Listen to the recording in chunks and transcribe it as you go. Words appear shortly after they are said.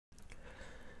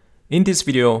In this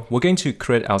video, we're going to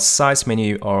create our size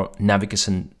menu or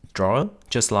navigation drawer,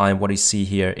 just like what you see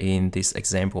here in this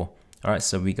example. Alright,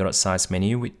 so we got a size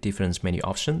menu with different menu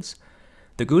options.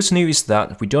 The good news is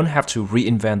that we don't have to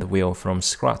reinvent the wheel from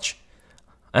scratch.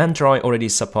 Android already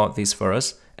supports this for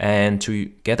us, and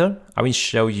together, I will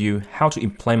show you how to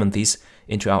implement this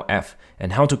into our app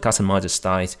and how to customize the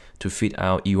styles to fit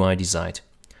our UI design.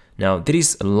 Now,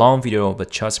 this is a long video,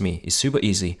 but trust me, it's super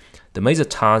easy. The major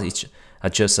task is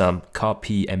just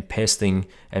copy and pasting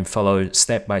and follow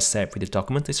step by step with the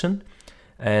documentation.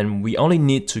 And we only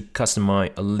need to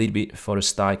customize a little bit for the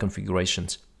style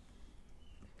configurations.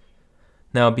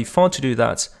 Now, before to do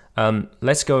that,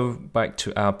 let's go back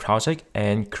to our project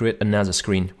and create another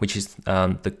screen, which is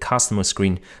the customer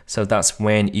screen. So that's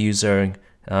when user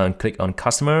click on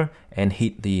customer and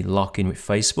hit the login with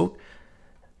Facebook,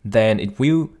 then it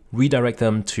will redirect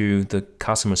them to the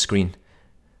customer screen.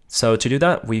 So to do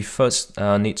that, we first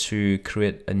need to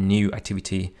create a new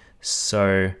activity.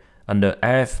 So under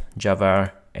app,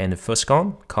 Java, and the first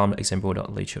column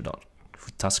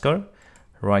example.lecture.tasker,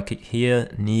 right click here,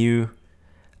 new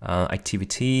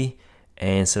activity,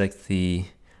 and select the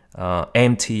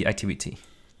empty activity.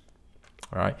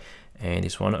 All right, and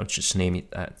this one I'll just name it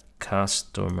as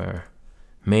customer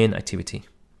main activity.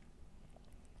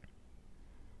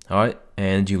 All right,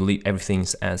 and you leave everything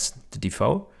as the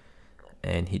default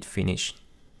and hit finish.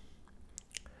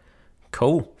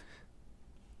 Cool.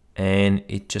 And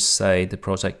it just say the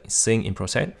project is sync in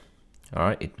process. All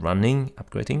right, it running,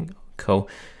 upgrading. Cool.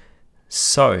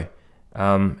 So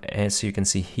as you can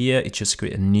see here, it just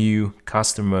create a new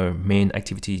customer main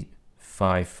activity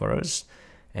file for us.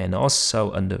 And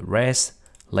also under rest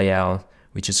layout,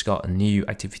 we just got a new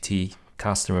activity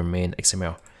customer main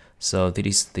XML. So this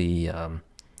is the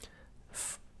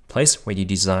place where you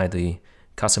design the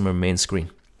customer main screen.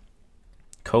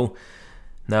 Cool.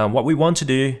 Now what we want to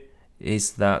do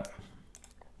is that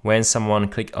when someone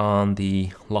click on the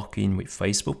login with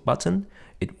Facebook button,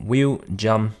 it will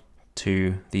jump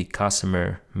to the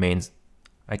customer main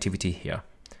activity here.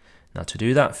 Now to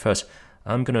do that, first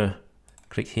I'm gonna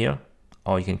click here,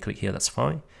 or you can click here, that's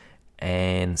fine,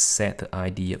 and set the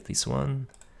ID of this one.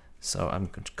 So I'm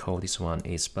going to call this one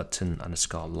is button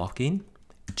underscore login,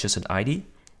 just an ID,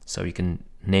 so you can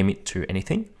name it to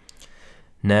anything.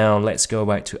 Now let's go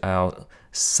back to our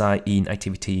sign in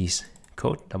activities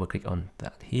code, double click on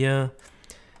that here.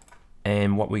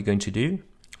 And what we're going to do,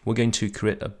 we're going to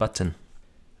create a button.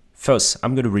 First,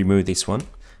 I'm going to remove this one,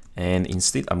 and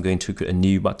instead I'm going to create a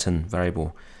new button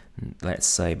variable. Let's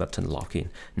say button login.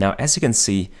 Now, as you can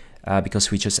see, because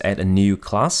we just add a new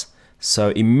class, so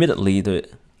immediately the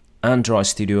Android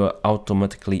Studio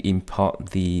automatically import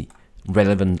the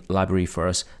relevant library for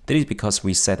us. That is because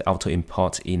we set auto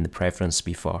import in the preference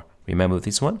before. Remember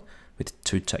this one with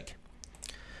two tick.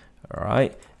 All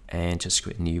right, and just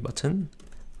create a new button,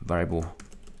 variable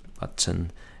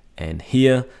button, and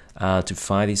here to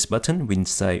find this button, we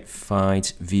say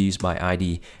find views by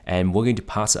ID, and we're going to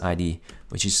pass the ID,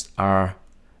 which is R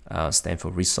stand for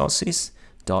resources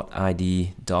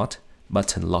 .id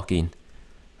 .button login.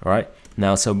 All right,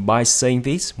 now so by saying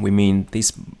this, we mean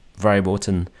this variable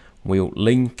button will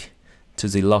link to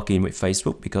the login with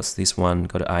Facebook because this one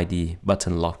got the ID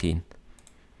button login.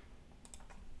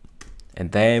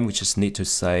 And then we just need to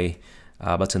say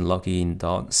button login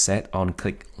dot set on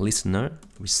click listener.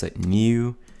 We say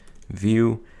new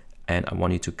view, and I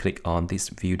want you to click on this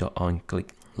view dot on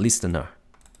click listener.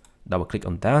 Double click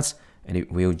on that, and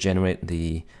it will generate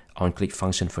the on click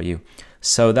function for you.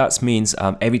 So that means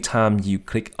every time you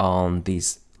click on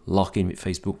this login with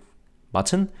Facebook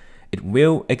button, it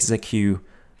will execute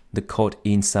the code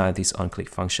inside this onClick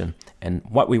function. And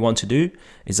what we want to do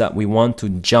is that we want to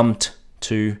jump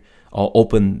to or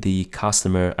open the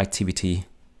customer activity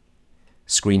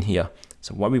screen here.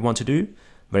 So what we want to do,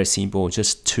 very simple,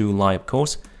 just two line of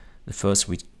code. The first,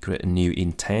 we create a new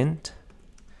intent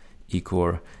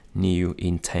equal new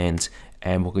intent,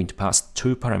 and we're going to pass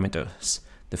two parameters.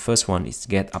 The first one is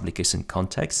get application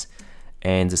context,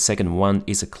 and the second one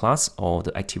is a class or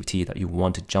the activity that you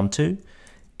want to jump to.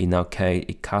 In our case,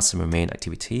 a customer main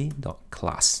activity dot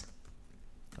class.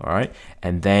 All right,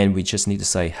 and then we just need to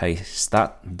say, hey,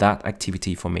 start that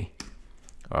activity for me.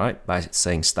 All right, by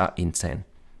saying start intent.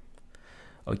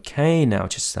 Okay, now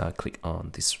just click on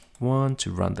this one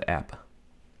to run the app.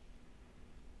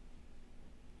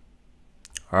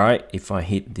 All right, if I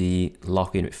hit the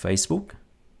login with Facebook,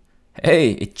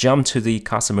 hey, it jumped to the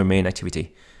customer main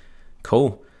activity.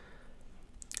 Cool.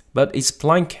 But it's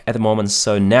blank at the moment,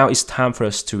 so now it's time for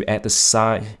us to add the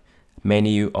side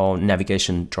menu or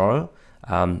navigation drawer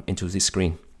into this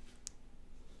screen.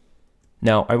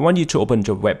 Now I want you to open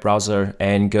your web browser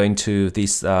and go into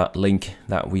this link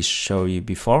that we showed you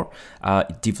before,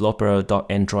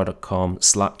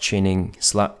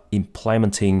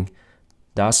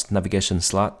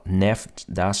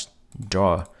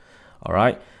 developer.android.com/chaining/implementing-navigation/nav-drawer. All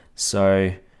right.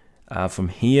 So from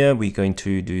here, we're going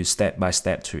to do step by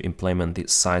step to implement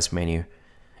this size menu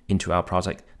into our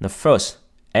project. Now first,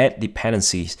 add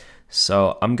dependencies.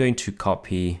 So I'm going to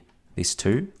copy these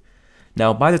two.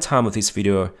 Now by the time of this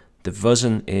video, the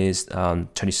version is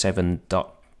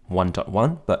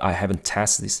 27.1.1, but I haven't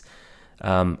tested this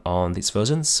on this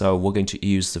version, so we're going to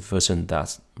use the version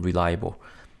that's reliable.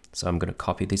 So I'm going to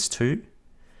copy these two.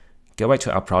 Go back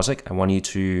to our project. I want you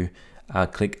to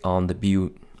click on the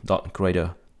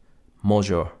build.grader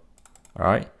module. All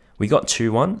right, we got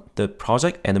one, the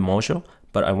project and the module,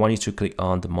 but I want you to click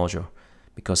on the module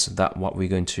because that's what we're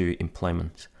going to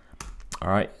implement. All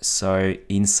right, so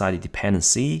inside the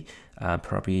dependency,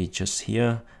 probably just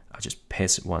here, I'll just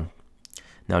paste one.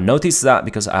 Now notice that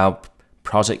because our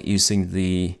project using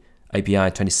the API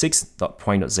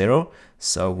 26.0.0,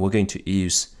 so we're going to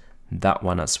use that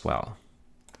one as well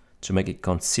to make it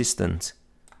consistent.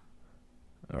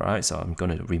 All right, so I'm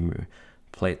going to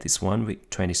replace this one with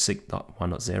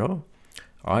 26.1.0. All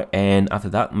right, and after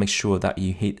that, make sure that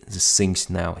you hit the sync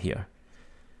now here.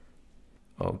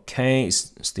 Okay,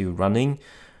 it's still running.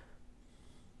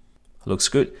 Looks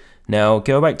good. Now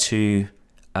go back to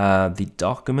the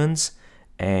documents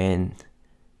and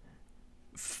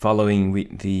following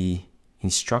with the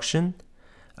instruction.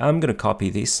 I'm gonna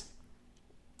copy this.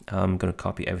 I'm gonna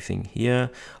copy everything here,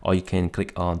 or you can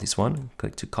click on this one,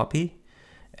 click to copy,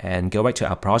 and go back to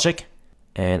our project.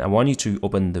 And I want you to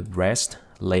open the REST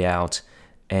layout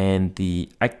and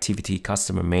the activity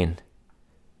customer main.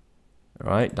 All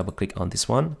right, double click on this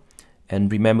one,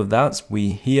 and remember that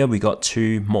we got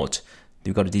two modes.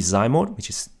 We've got a design mode, which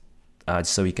is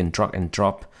so you can drag and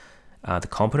drop the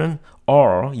component,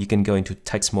 or you can go into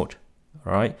text mode.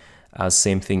 All right,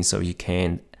 same thing, so you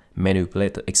can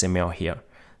manipulate the XML here.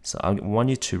 So I want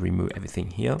you to remove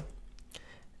everything here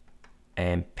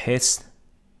and paste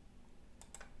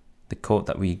the code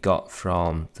that we got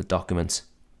from the documents.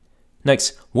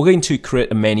 Next, we're going to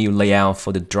create a menu layout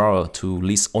for the drawer to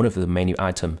list all of the menu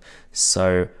item.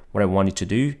 So what I want you to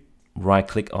do, right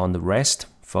click on the REST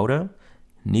folder,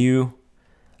 new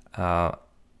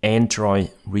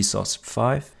Android resource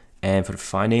 5, and for the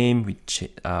file name, we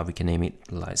can name it,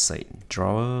 let's say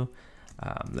drawer,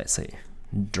 let's say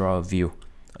drawer view,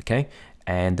 okay?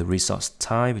 And the resource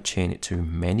type, we change it to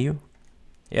menu.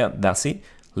 Yeah, that's it.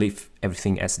 Leave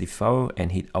everything as default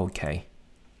and hit OK.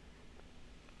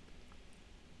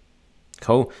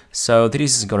 Cool. So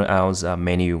this is going to our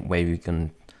menu where we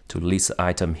can to list the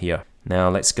item here. Now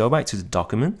let's go back to the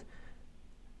document,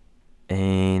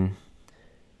 and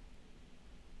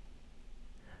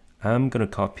I'm gonna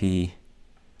copy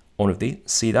all of these.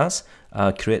 See that?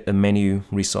 Create a menu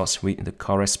resource with the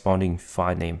corresponding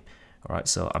file name. All right.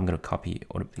 So I'm gonna copy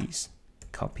all of these.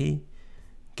 Copy.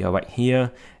 Go back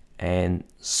here and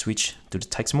switch to the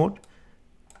text mode.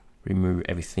 Remove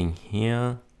everything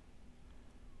here.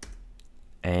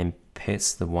 And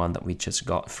paste the one that we just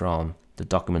got from the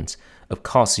document. Of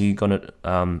course, you're gonna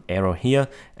error here,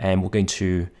 and we're going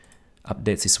to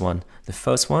update this one. The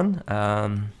first one,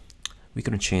 we're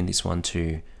gonna change this one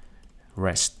to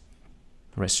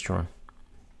restaurant.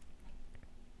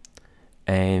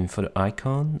 And for the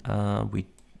icon,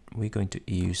 we're going to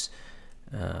use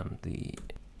here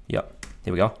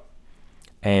we go.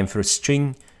 And for a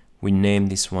string, we name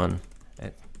this one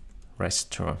at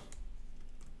restaurant.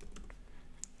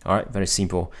 All right, very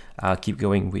simple. Keep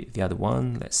going with the other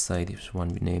one. Let's say this one,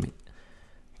 we name it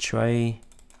tray,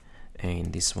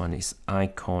 and this one is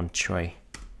icon tray.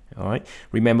 All right,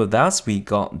 remember that we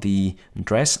got the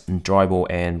dress and drawable,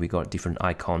 and we got different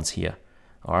icons here.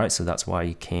 All right, so that's why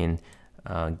you can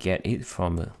get it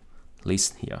from a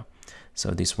list here. So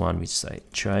this one, we say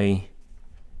tray,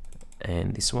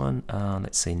 and this one,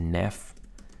 let's say nav,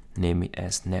 name it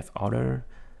as nav order,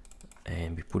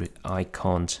 and we put it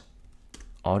icons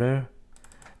order.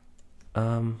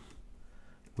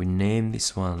 We name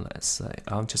this one, let's say,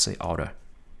 I'll just say order.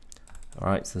 All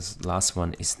right, so this last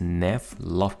one is nav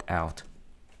logout,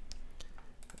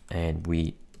 and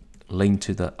we link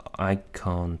to the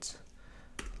icons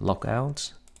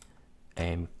logout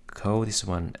and call this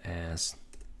one as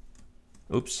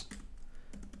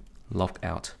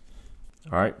logout.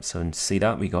 All right, so see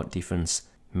that we got different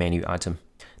menu item.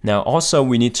 Now also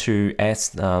we need to add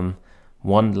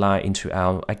one line into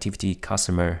our activity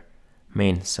customer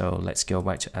main. So let's go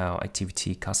back to our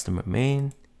activity customer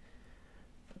main,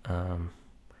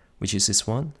 which is this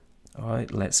one, All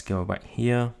right, let's go back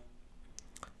here.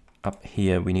 Up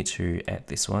here, we need to add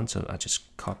this one. So I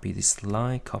just copy this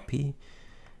line, copy,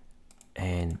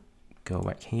 and go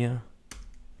back here.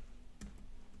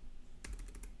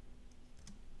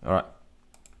 All right.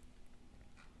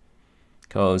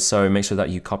 Cool. So make sure that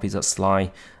you copy that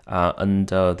slide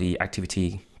under the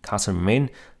activity customer main.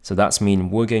 So that's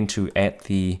mean we're going to add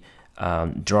the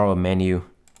drawer menu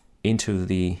into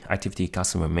the activity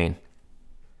customer main.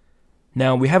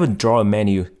 Now we have a drawer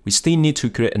menu. We still need to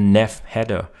create a nav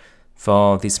header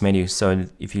for this menu. So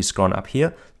if you scroll up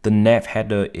here, the nav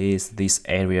header is this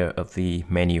area of the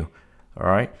menu. All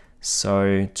right.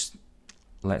 So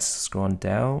let's scroll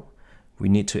down. We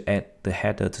need to add the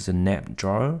header to the nav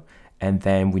drawer, and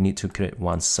then we need to create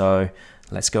one. So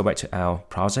let's go back to our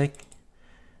project.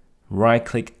 Right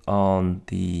click on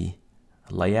the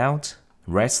layout,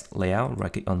 rest layout,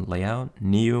 right click on layout,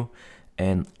 new,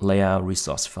 and layout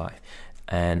resource file.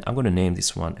 And I'm going to name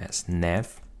this one as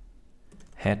nav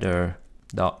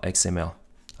header.xml.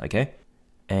 Okay.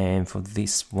 And for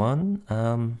this one,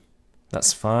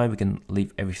 that's fine. We can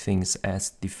leave everything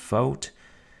as default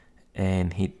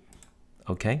and hit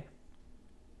OK.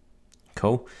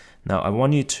 Cool. Now I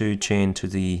want you to change to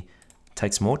the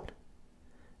text mode.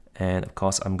 And of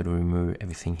course, I'm going to remove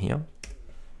everything here.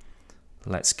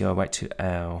 Let's go back to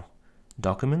our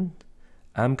document.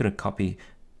 I'm going to copy.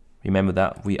 Remember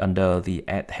that we under the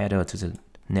add header to the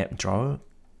nav drawer.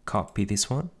 Copy this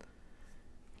one.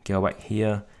 Go back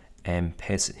here and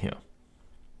paste it here.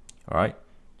 All right.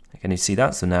 Can you see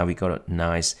that? So now we got a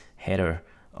nice header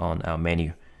on our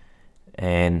menu.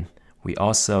 And we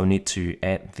also need to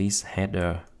add this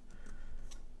header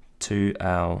to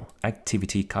our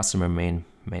activity customer main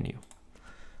menu.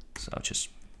 So I'll just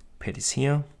paste this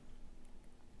here.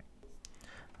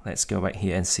 Let's go back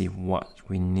here and see what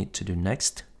we need to do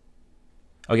next.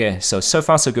 Okay, so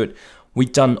far so good.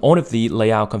 We've done all of the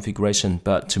layout configuration,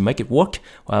 but to make it work,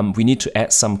 we need to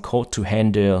add some code to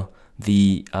handle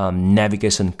the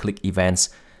navigation click events.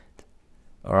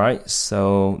 All right,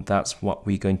 so that's what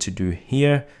we're going to do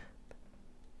here.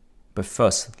 But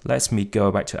first, let me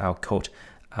go back to our code.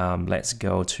 Let's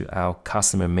go to our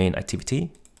customer main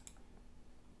activity.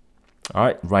 All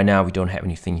right, right now we don't have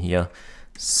anything here.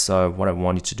 So what I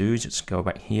want you to do is just go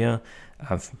back here.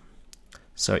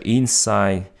 So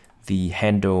inside the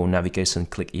handle navigation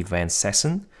click event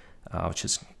section, I'll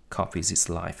just copy this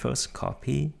line first,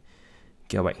 copy,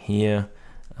 go back here,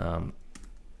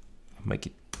 make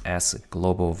it as a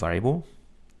global variable.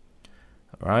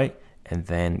 All right, and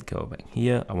then go back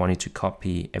here. I want you to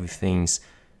copy everything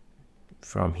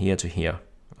from here to here.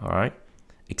 All right,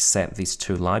 except these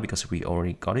two lines because we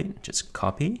already got it. Just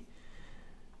copy,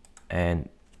 and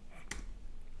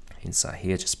inside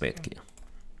here just paste here.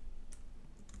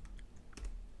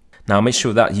 Now make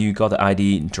sure that you got the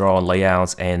ID draw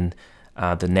layouts and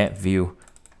the nav view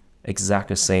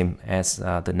exactly the same as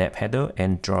the nav header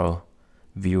and draw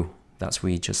view that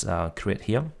we just create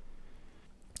here.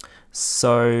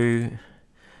 So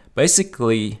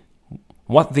basically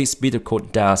what this bit of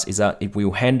code does is that it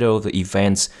will handle the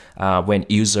events when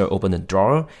user open the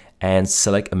drawer and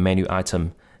select a menu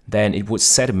item. Then it would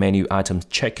set a menu item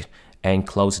check and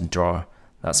close the drawer.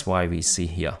 That's why we see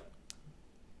here.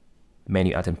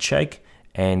 Menu item check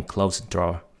and close the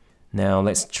drawer. Now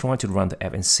let's try to run the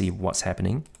app and see what's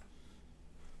happening.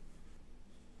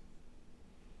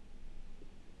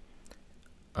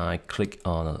 I click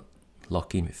on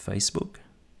login with Facebook.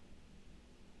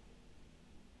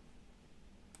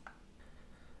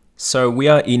 So we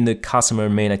are in the customer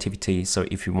main activity. So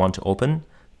if you want to open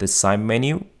the side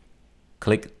menu,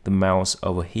 click the mouse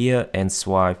over here and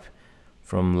swipe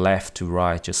from left to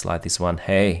right, just like this one.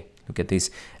 Hey, look at this.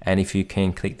 And if you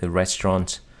can click the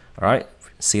restaurant, all right,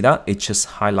 see that? It just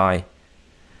highlight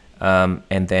and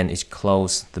then it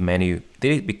close the menu.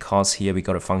 This is because here we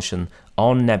got a function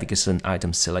on navigation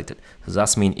item selected. So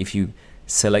that means if you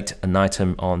select an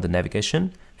item on the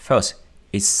navigation, first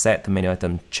it set the menu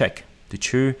item check to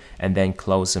true and then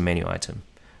close the menu item.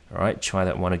 All right, try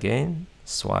that one again.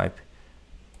 Swipe.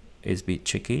 It's a bit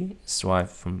tricky. Swipe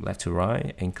from left to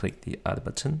right and click the other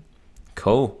button.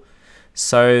 Cool.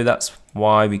 So that's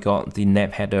why we got the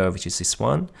nav header, which is this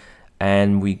one,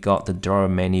 and we got the drawer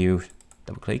menu.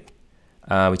 Double click,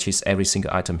 which is every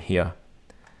single item here.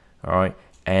 All right,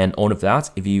 and all of that,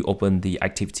 if you open the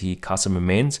activity customer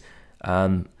main,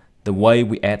 the way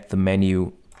we add the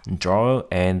menu drawer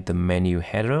and the menu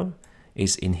header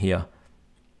is in here.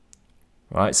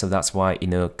 Right, so that's why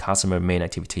in a customer main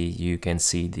activity, you can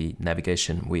see the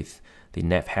navigation with the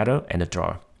nav header and the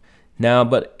drawer. Now,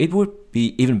 but it would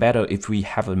be even better if we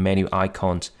have a menu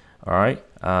icon, all right,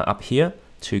 up here.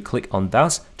 to click on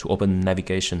that to open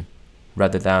navigation,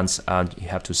 rather than you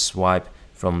have to swipe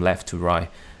from left to right.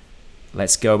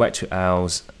 Let's go back to our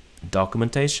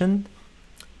documentation.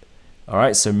 All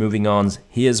right, so moving on,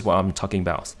 here's what I'm talking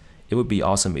about. It would be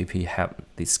awesome if you have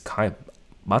this kind of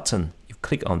button. You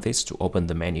click on this to open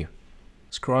the menu.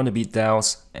 Scroll on a bit down,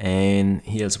 and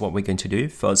here's what we're going to do.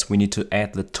 First, we need to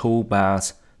add the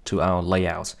toolbars to our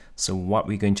layout. So what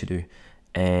we're going to do,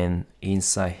 and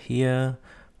inside here,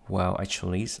 well,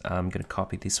 actually, I'm going to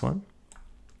copy this one.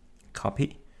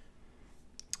 Copy.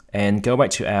 And go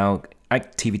back to our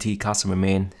activity customer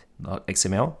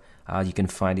main.xml. You can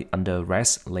find it under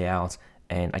REST layout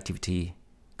and activity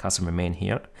customer main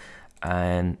here.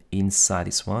 And inside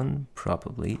this one,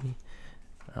 probably,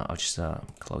 I'll just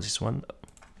close this one.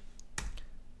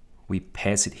 We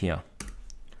paste it here.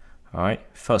 All right.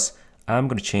 First, I'm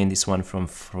going to change this one from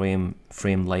frame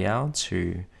layout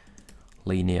to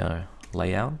linear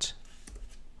layout.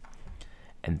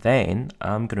 And then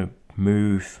I'm going to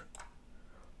move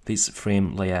this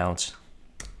frame layout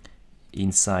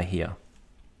inside here.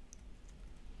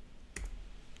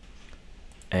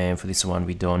 And for this one,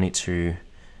 we don't need to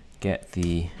get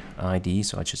the ID,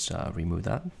 so I just remove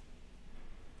that.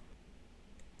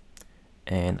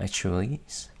 And actually,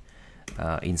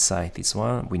 inside this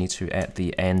one, we need to add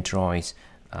the Android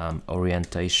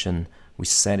orientation. We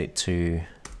set it to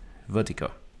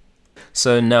vertical.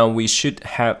 So now we should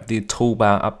have the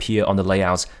toolbar up here on the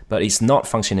layout, but it's not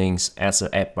functioning as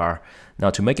an app bar.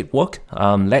 Now to make it work,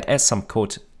 let's add some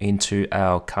code into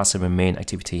our customer main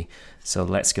activity. So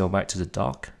let's go back to the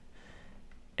doc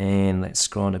and let's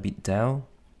scroll a bit down.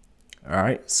 All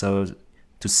right, so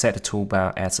to set the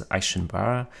toolbar as an action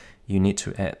bar, you need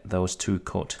to add those two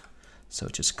code. So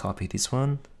just copy this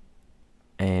one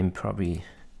and probably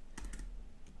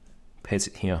paste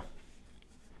it here.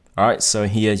 All right, so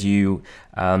here you,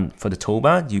 for the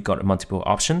toolbar, you got a multiple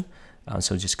option.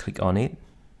 So just click on it.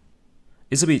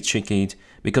 It's a bit tricky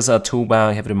because our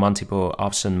toolbar have the multiple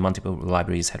option, multiple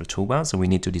libraries have a toolbar. So we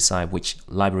need to decide which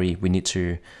library we need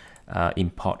to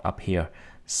import up here.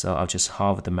 So I'll just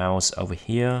hover the mouse over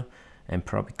here and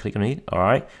probably click on it. All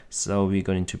right, so we're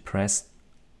going to press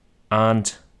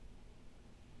and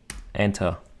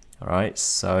enter. All right,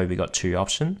 so we got two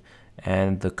options,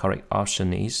 and the correct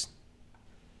option is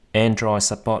Android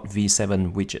support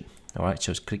v7 widget. All right,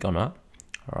 just click on that.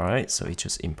 All right, so it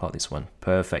just import this one.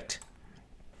 Perfect.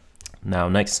 Now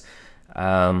next,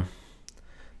 to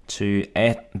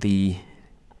add the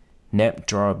nav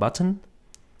drawer button,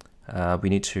 we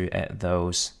need to add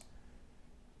those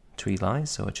three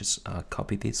lines. So I just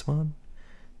copy this one,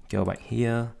 go back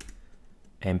here,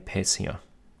 and paste here.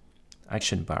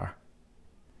 Action bar.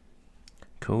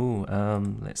 Cool.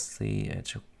 Let's see.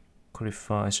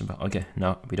 Qualify action bar. Okay,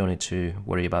 no, we don't need to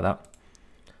worry about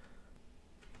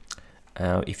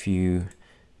that. If you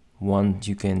want,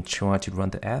 you can try to run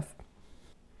the app.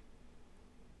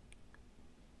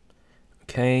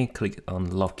 Okay, click on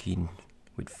login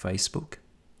with Facebook.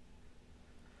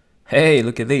 Hey,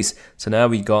 look at this. So now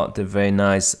we got the very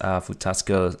nice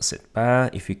Futasker set bar.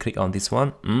 If you click on this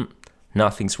one,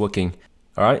 nothing's working.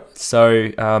 All right, so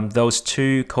those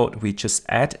two code we just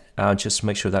add, just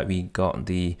make sure that we got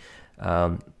the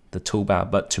toolbar.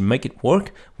 But to make it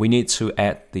work, we need to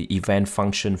add the event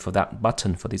function for that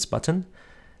button, for this button,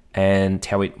 and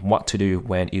tell it what to do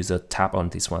when user tap on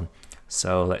this one.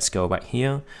 So let's go back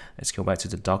here. Let's go back to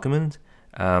the document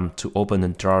to open the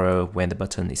drawer when the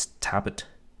button is tapped.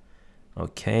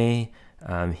 Okay,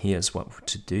 here's what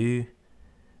to do.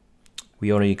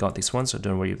 We already got this one, so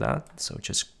don't worry about that. So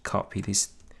just copy this,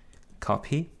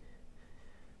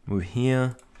 move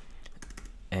here,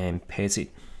 and paste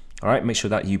it. All right, make sure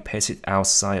that you paste it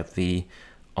outside of the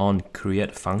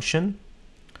onCreate function.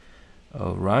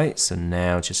 All right, so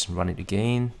now just run it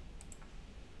again.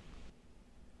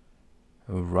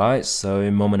 All right, so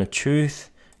moment of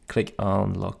truth, click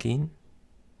on login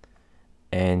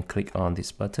and click on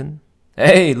this button.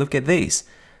 Hey, look at this.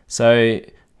 So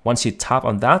once you tap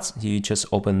on that, you just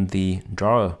open the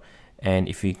drawer, and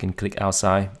if you can click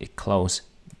outside, it closes.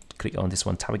 Click on this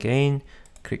one, tap again,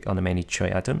 click on the menu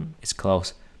tray item, it's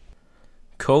closed.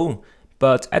 Cool,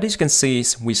 but as you can see,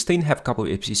 we still have a couple of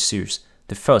issues.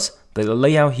 The first, the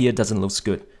layout here doesn't look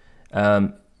good.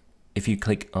 If you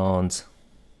click on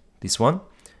this one,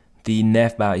 the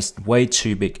nav bar is way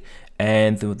too big,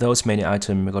 and those menu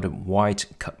items got a white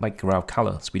background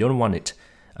colors. We don't want it.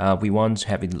 We want to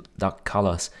have it dark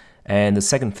colors. And the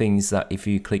second thing is that if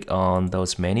you click on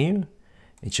those menu,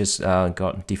 it just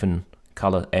got different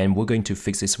color, and we're going to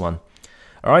fix this one.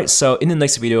 All right, so in the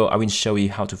next video, I will show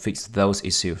you how to fix those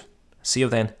issues. See you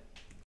then.